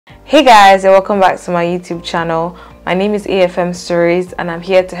Hey guys, and welcome back to my YouTube channel. My name is AFM Stories and I'm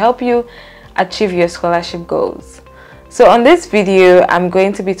here to help you achieve your scholarship goals. So on this video, I'm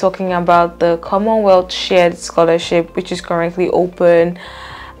going to be talking about the Commonwealth Shared Scholarship, which is currently open.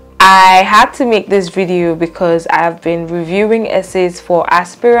 I had to make this video because I have been reviewing essays for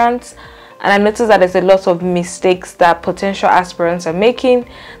aspirants, and I noticed that there's a lot of mistakes that potential aspirants are making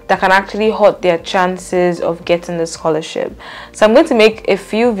that can actually hurt their chances of getting the scholarship. So I'm going to make a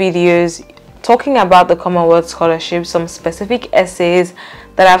few videos talking about the Commonwealth Scholarship, some specific essays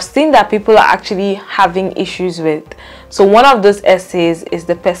that I've seen that people are actually having issues with. So one of those essays is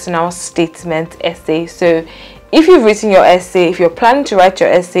the personal statement essay. So if you've written your essay, if you're planning to write your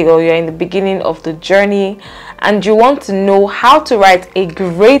essay, or you're in the beginning of the journey and you want to know how to write a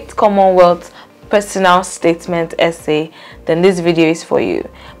great Commonwealth personal statement essay, then this video is for you.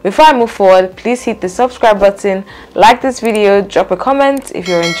 Before I move forward, please hit the subscribe button, like this video, drop a comment if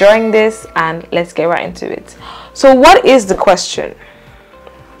you're enjoying this, and let's get right into it. So what is the question?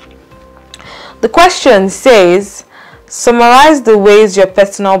 The question says, summarize the ways your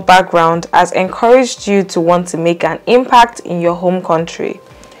personal background has encouraged you to want to make an impact in your home country.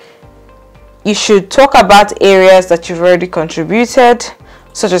 You should talk about areas that you've already contributed,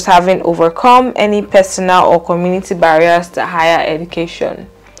 such as having overcome any personal or community barriers to higher education.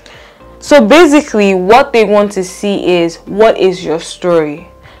 So basically what they want to see is, what is your story?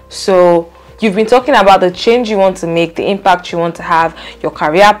 So you've been talking about the change you want to make, the impact you want to have, your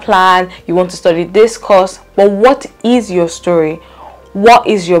career plan, you want to study this course, but what is your story? What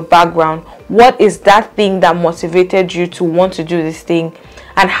is your background? What is that thing that motivated you to want to do this thing?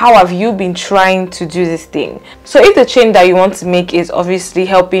 And how have you been trying to do this thing? So if the change that you want to make is obviously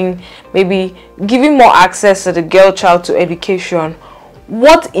helping, maybe giving more access to the girl child to education,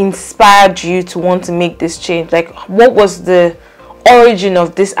 what inspired you to want to make this change? Like, what was the origin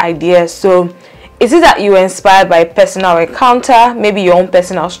of this idea? So is it that you were inspired by a personal encounter, maybe your own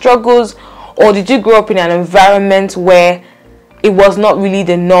personal struggles, or did you grow up in an environment where it was not really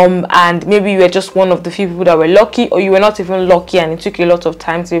the norm and maybe you were just one of the few people that were lucky, or you were not even lucky and it took you a lot of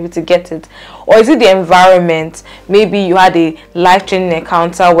time to be able to get it? Or is it the environment? Maybe you had a life-changing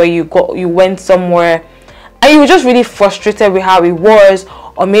encounter where you went somewhere and you were just really frustrated with how it was,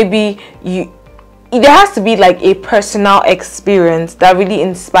 or maybe there has to be like a personal experience that really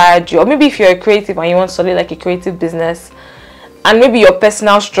inspired you. Or maybe if you're a creative and you want to study like a creative business, and maybe your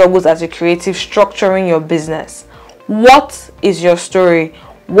personal struggles as a creative structuring your business. What is your story?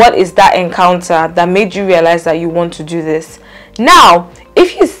 What is that encounter that made you realize that you want to do this? Now,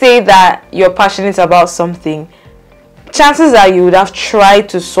 if you say that you're passionate about something, chances are you would have tried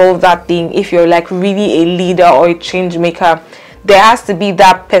to solve that thing. If you're like really a leader or a change maker, there has to be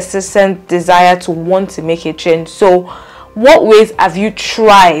that persistent desire to want to make a change. So what ways have you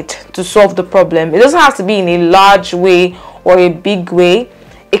tried to solve the problem? It doesn't have to be in a large way or a big way.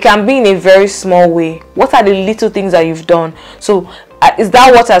 It can be in a very small way. What are the little things that you've done? So is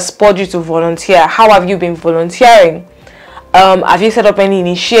that what has spurred you to volunteer? How have you been volunteering? Have you set up any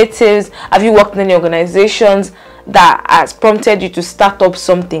initiatives? Have you worked in any organizations that has prompted you to start up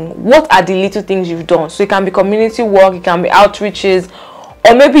something? What are the little things you've done? So it can be community work, it can be outreaches,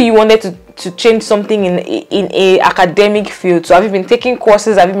 or maybe you wanted to change something in a academic field. So have you been taking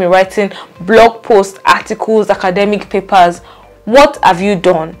courses? Have you been writing blog posts, articles, academic papers? What have you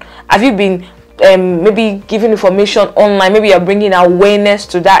done? Have you been maybe giving information online? Maybe you're bringing awareness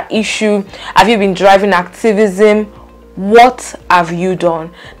to that issue. Have you been driving activism? What have you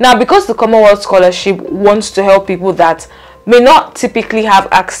done? Now, because the Commonwealth Scholarship wants to help people that may not typically have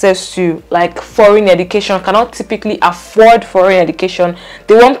access to like foreign education, cannot typically afford foreign education,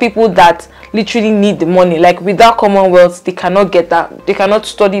 they want people that literally need the money. Like without Commonwealth, they cannot get that, they cannot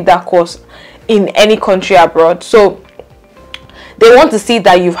study that course in any country abroad. So they want to see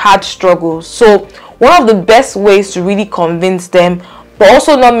that you've had struggles. So one of the best ways to really convince them, but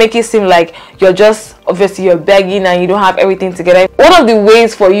also not make it seem like you're just, obviously you're begging and you don't have everything together. One of the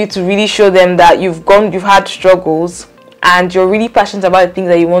ways for you to really show them that you've had struggles and you're really passionate about the things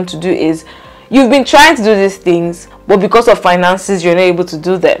that you want to do is, you've been trying to do these things, but because of finances, you're not able to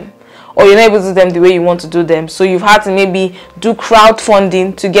do them. Or you're not able to do them the way you want to do them. So you've had to maybe do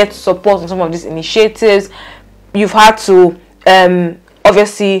crowdfunding to get support on some of these initiatives. You've had to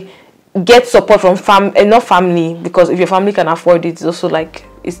obviously get support from not family, because if your family can afford it, it's also like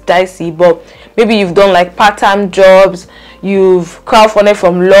it's dicey, but maybe you've done like part-time jobs, you've crowdfunded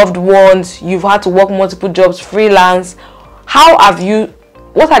from loved ones, you've had to work multiple jobs, freelance.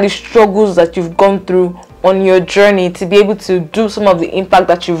 What are the struggles that you've gone through on your journey to be able to do some of the impact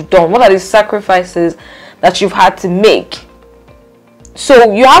that you've done? What are the sacrifices that you've had to make?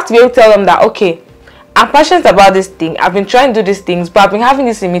 So you have to be able to tell them that, okay, I'm passionate about this thing, I've been trying to do these things, but I've been having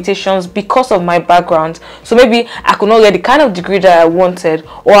these limitations because of my background. So maybe I could not get the kind of degree that I wanted,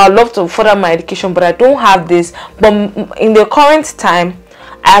 or I'd love to further my education, but I don't have this. But in the current time,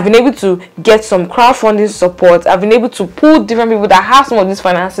 I have been able to get some crowdfunding support. I've been able to pull different people that have some of these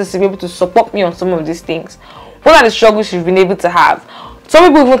finances to be able to support me on some of these things. What are the struggles you've been able to have? Some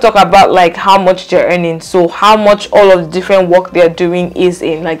people even talk about like how much they're earning, so how much all of the different work they're doing is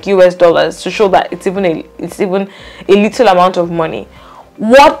in like US dollars, to show that it's even a little amount of money.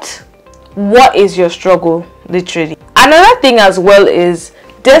 What is your struggle, literally? Another thing as well is,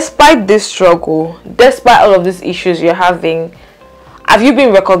 despite this struggle, despite all of these issues you're having, have you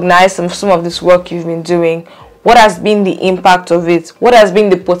been recognized from some of this work you've been doing? What has been the impact of it? What has been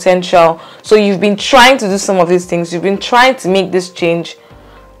the potential? So you've been trying to do some of these things, you've been trying to make this change.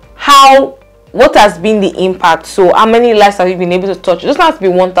 What has been the impact? So how many lives have you been able to touch? It doesn't have to be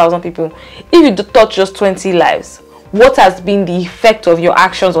 1,000 people. If you do touch just 20 lives, what has been the effect of your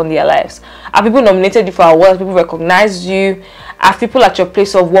actions on their lives? Have people nominated you for awards? People recognized you? Have people at your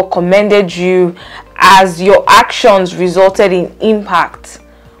place of work commended you? Has your actions resulted in impact?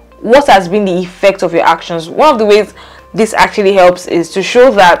 What has been the effect of your actions? One of the ways this actually helps is to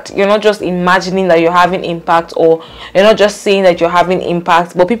show that you're not just imagining that you're having impact, or you're not just saying that you're having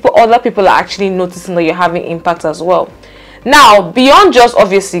impact, but other people are actually noticing that you're having impact as well. Now, beyond just,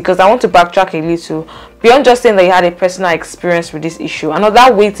 obviously, because I want to backtrack a little, beyond just saying that you had a personal experience with this issue,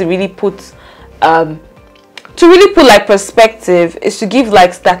 another way to really put like perspective is to give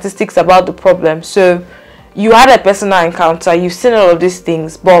like statistics about the problem. So you had a personal encounter, you've seen all of these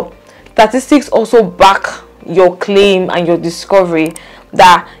things, but statistics also back your claim and your discovery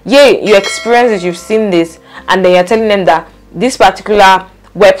that, yeah, you experienced it, you've seen this, and then you're telling them that this particular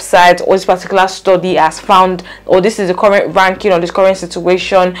website or this particular study has found, or this is the current ranking or this current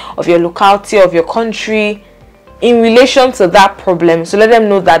situation of your locality, of your country, in relation to that problem. So let them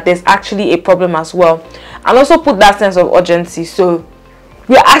know that there's actually a problem as well, and also put that sense of urgency. So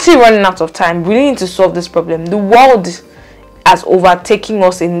we're actually running out of time. We need to solve this problem. The world has overtaken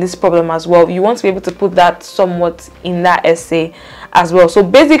us in this problem as well. You want to be able to put that somewhat in that essay as well. So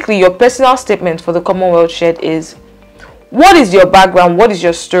basically, your personal statement for the Commonwealth Shed is, what is your background? What is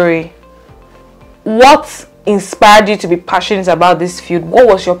your story? What inspired you to be passionate about this field? What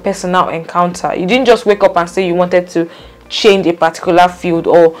was your personal encounter? You didn't just wake up and say you wanted to change a particular field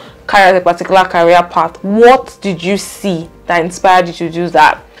or carry out a particular career path. What did you see that inspired you to do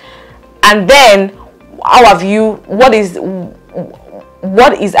that? And then how have you, what is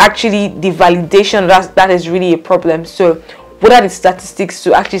actually the validation that is really a problem? So what are the statistics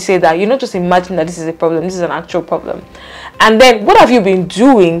to actually say that you're not just imagining that this is a problem, this is an actual problem? And then what have you been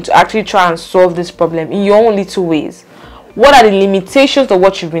doing to actually try and solve this problem in your own little ways? What are the limitations of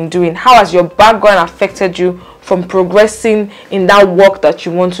what you've been doing? How has your background affected you from progressing in that work that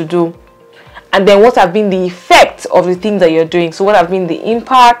you want to do? And then what have been the effects of the things that you're doing? So what have been the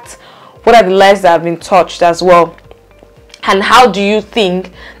impact? What are the lives that have been touched as well? And how do you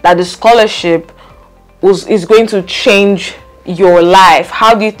think that the scholarship is going to change your life?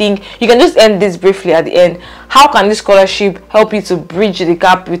 How do you think, you can just end this briefly at the end, how can this scholarship help you to bridge the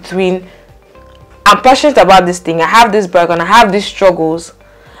gap between, I'm passionate about this thing, I have this background, I have these struggles,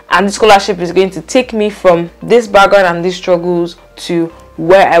 and the scholarship is going to take me from this background and these struggles to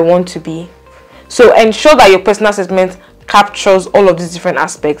where I want to be? So ensure that your personal statement captures all of these different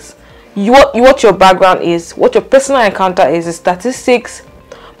aspects. What your background is, what your personal encounter is, the statistics,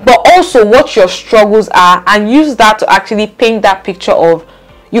 but also what your struggles are, and use that to actually paint that picture of,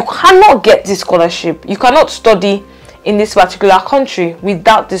 you cannot get this scholarship, you cannot study in this particular country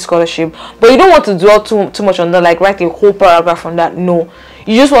without this scholarship. But you don't want to dwell too much on that, like write a whole paragraph on that. No,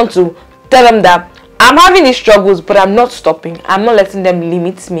 you just want to tell them that I'm having these struggles, but I'm not stopping. I'm not letting them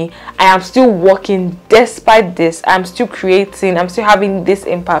limit me. I am still working despite this. I'm still creating. I'm still having this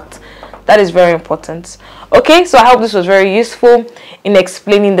impact. That is very important. Okay, so I hope this was very useful in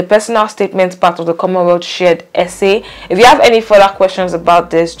explaining the personal statement part of the Commonwealth Shared essay. If you have any further questions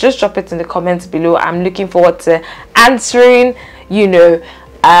about this, just drop it in the comments below. I'm looking forward to answering,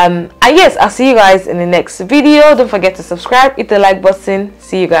 and yes, I'll see you guys in the next video. Don't forget to subscribe, hit the like button.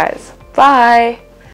 See you guys. Bye.